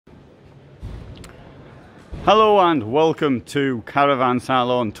Hello and welcome to Caravan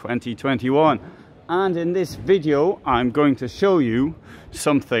Salon 2021, and in this video I'm going to show you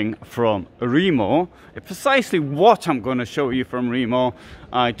something from Rimor. Precisely what I'm going to show you from Rimor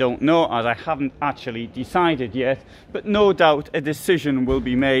I don't know, as I haven't actually decided yet, but no doubt a decision will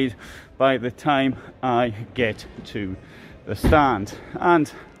be made by the time I get to the stand.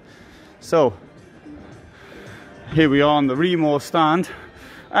 And so here we are on the Rimor stand,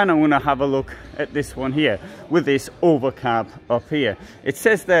 and I'm going to have a look at this one here with this overcab up here. It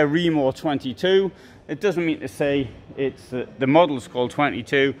says there Rimor 22. It doesn't mean to say it's the model's called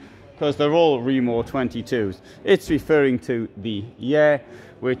 22, because they're all Rimor 22s. It's referring to the year,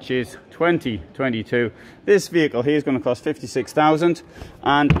 which is 2022. This vehicle here is going to cost 56,000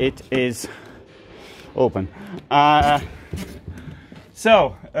 and it is open.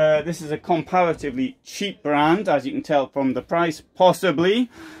 So this is a comparatively cheap brand, as you can tell from the price, possibly.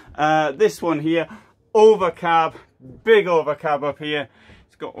 This one here, overcab, big overcab up here.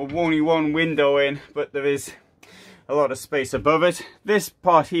 It's got only one window in, but there is a lot of space above it. This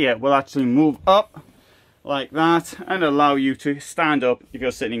part here will actually move up like that and allow you to stand up if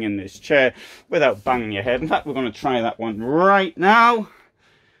you're sitting in this chair without banging your head. In fact, we're going to try that one right now.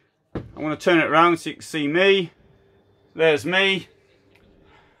 I want to turn it around so you can see me. There's me.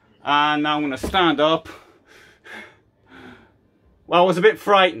 And now I'm going to stand up. Well, I was a bit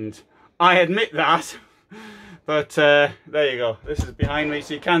frightened, I admit that, but there you go. This is behind me,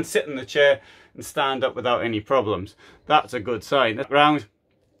 so you can sit in the chair and stand up without any problems. That's a good sign. Round.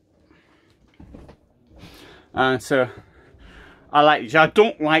 And so I like this. I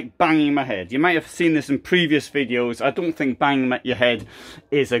don't like banging my head. You might have seen this in previous videos. I don't think banging your head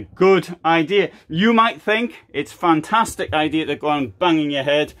is a good idea. You might think it's a fantastic idea to go on banging your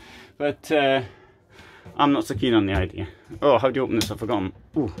head, but I'm not so keen on the idea. Oh, how do you open this? I've forgotten.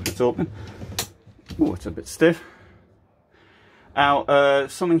 Oh, it's open. Oh, it's a bit stiff. Now,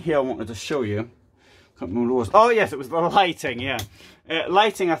 something here I wanted to show you. Oh yes, it was the lighting. Yeah,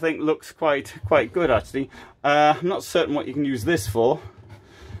 lighting I think looks quite good actually. I'm not certain what you can use this for.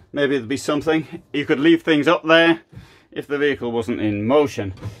 Maybe there'd be something you could leave things up there if the vehicle wasn't in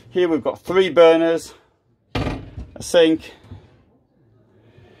motion. Here we've got 3 burners, a sink,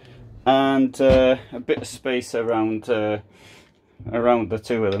 and a bit of space around the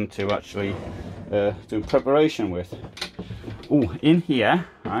 2 of them to actually do preparation with. Oh, in here,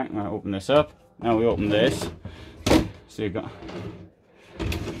 right, I'm going to open this up. Now we open this, so you've got,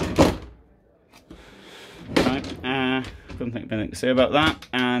 right, couldn't think of anything to say about that,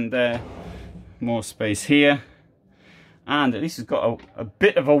 and more space here, and at least it's got a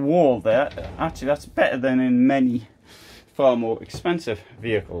bit of a wall there. Actually, that's better than in many far more expensive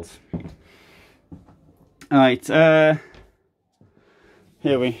vehicles. Right, here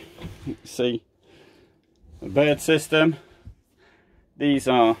we see the bed system. These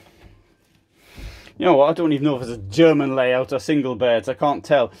are, you know what, I don't even know if it's a German layout or single beds, I can't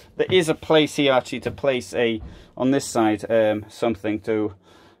tell. There is a place here actually to place on this side, something to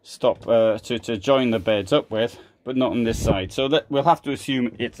stop, to join the beds up with, but not on this side. So that we'll have to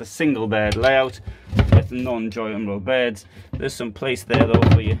assume it's a single bed layout with non-joinable beds. There's some place there though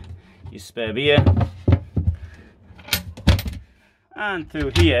for your spare beer. And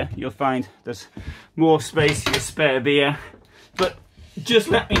through here you'll find there's more space for your spare beer. But just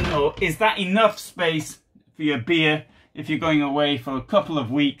let me know, is that enough space for your beer if you're going away for a couple of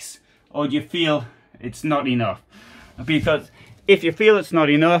weeks, or do you feel it's not enough? Because if you feel it's not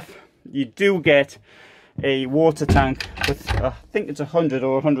enough, you do get a water tank with, I think it's 100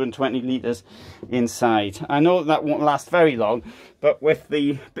 or 120 litres inside. I know that won't last very long, but with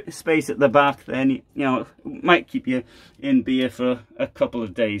the space at the back, then, you know, it might keep you in beer for a couple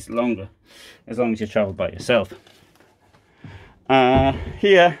of days longer, as long as you travel by yourself.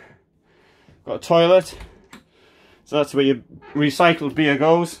 Here, got a toilet, so that's where your recycled beer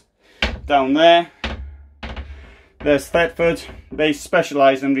goes. Down there, there's Thetford. They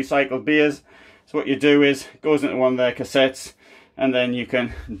specialise in recycled beers. So what you do is, it goes into one of their cassettes, and then you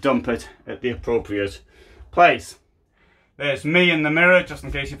can dump it at the appropriate place. There's me in the mirror, just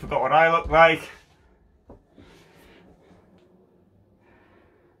in case you forgot what I look like.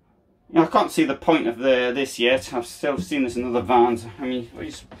 You know, I can't see the point of this yet. I've still seen this in other vans. I mean,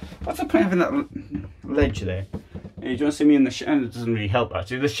 what's the point of having that ledge there? You don't want to see me in the shower. It doesn't really help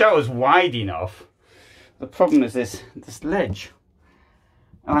actually. The shower's wide enough. The problem is this ledge.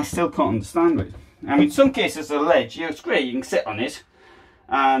 And I still can't understand it. I mean, in some cases the ledge, yeah, it's great, you can sit on it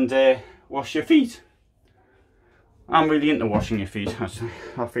and wash your feet. I'm really into washing your feet.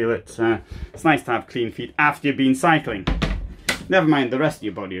 I feel it's nice to have clean feet after you've been cycling. Never mind the rest of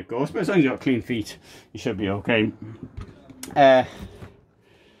your body, of course, but as long as you've got clean feet, you should be okay.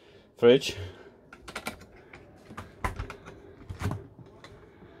 Fridge.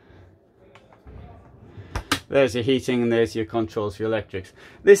 There's your heating and there's your controls for your electrics.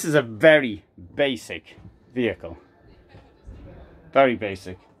 This is a very basic vehicle. Very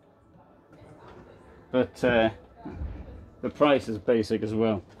basic. But the price is basic as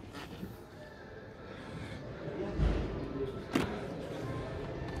well.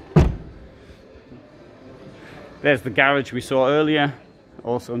 There's the garage we saw earlier,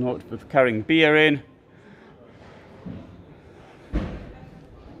 also noted for carrying beer in.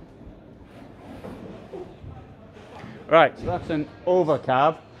 Right, so that's an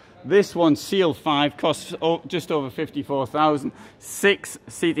overcab. This one, Seal 5, costs just over 54,000. 6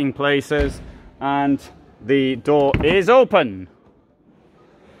 seating places, and the door is open.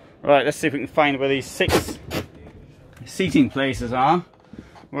 Right, let's see if we can find where these 6 seating places are.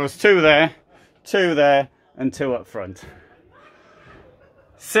 Well, there's 2 there, 2 there, and 2 up front.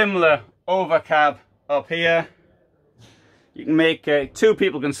 Similar overcab up here. You can make 2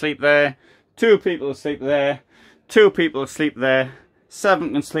 people can sleep there, 2 people will sleep there, 2 people will sleep there,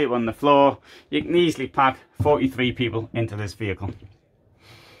 7 can sleep on the floor. You can easily pack 43 people into this vehicle.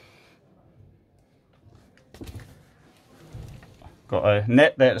 Got a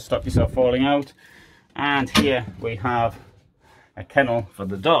net there to stop yourself falling out, and here we have a kennel for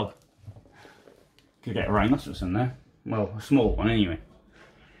the dog. Could get a rhinoceros in there. Well, a small one anyway.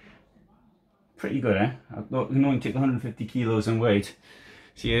 Pretty good, eh? I can only take 150 kilos in weight.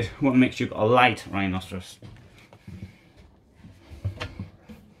 So you want to make sure you've got a light rhinoceros.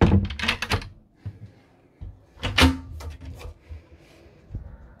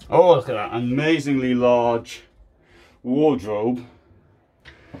 Oh, look at that amazingly large wardrobe.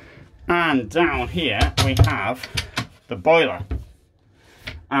 And down here we have the boiler.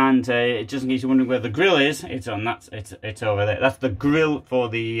 And just in case you're wondering where the grill is, it's on that. It's over there. That's the grill for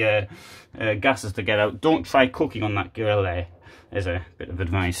the gases to get out. Don't try cooking on that grill there. There's a bit of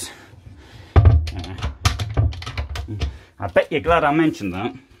advice. I bet you're glad I mentioned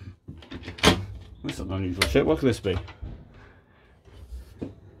that. This is an unusual shape. What could this be?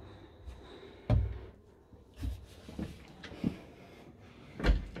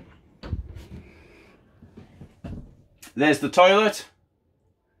 There's the toilet.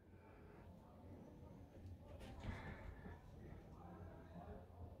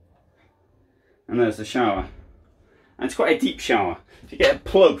 And there's the shower. And it's quite a deep shower. If you get a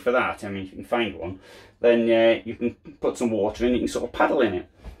plug for that, I mean, you can find one, then you can put some water in, you can sort of paddle in it.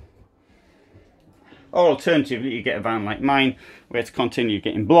 Or alternatively, you get a van like mine, where it's continue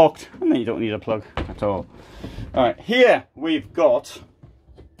getting blocked, and then you don't need a plug at all. Alright, here we've got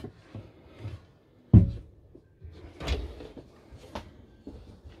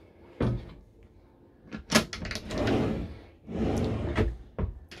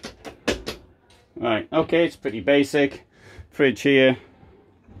right, okay, it's pretty basic. Fridge here.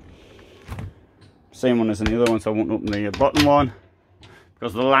 Same one as in the other one, so I won't open the bottom one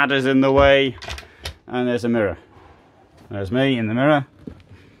because the ladder's in the way. And there's a mirror. There's me in the mirror.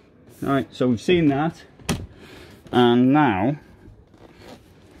 Alright, so we've seen that. And now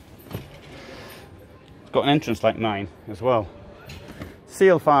it's got an entrance like mine as well.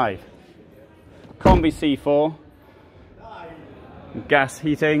 Seal 5. Combi C4. Gas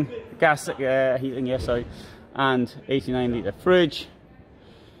heating. Heating, yes, sorry, and 89 litre fridge,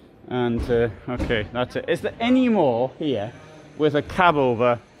 and okay, that's it. Is there any more here with a cab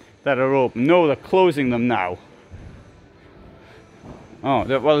over that are open? No, they're closing them now. Oh,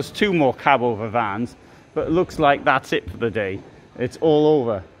 well, there's 2 more cab over vans, but it looks like that's it for the day. It's all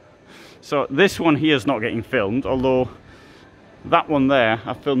over. So this one here is not getting filmed, although that one there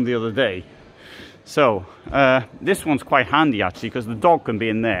I filmed the other day. So this one's quite handy actually, because the dog can be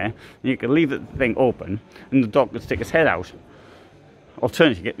in there and you can leave the thing open and the dog can stick his head out.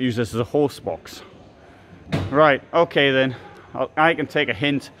 Alternatively, you can use this as a horse box. Right, okay then, I can take a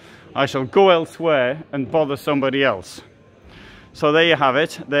hint. I shall go elsewhere and bother somebody else. So there you have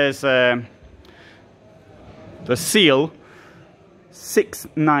it. There's the Seal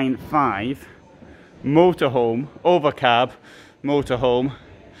 695 motorhome, overcab motorhome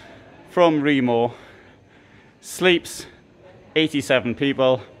from Rimor. Sleeps 87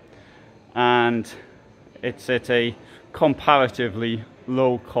 people, and it's at a comparatively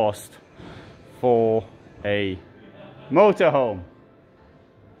low cost for a motorhome.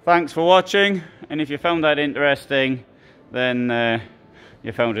 Thanks for watching, and if you found that interesting, then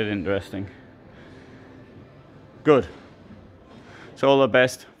you found it interesting. Good. So all the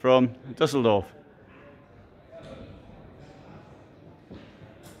best from Dusseldorf.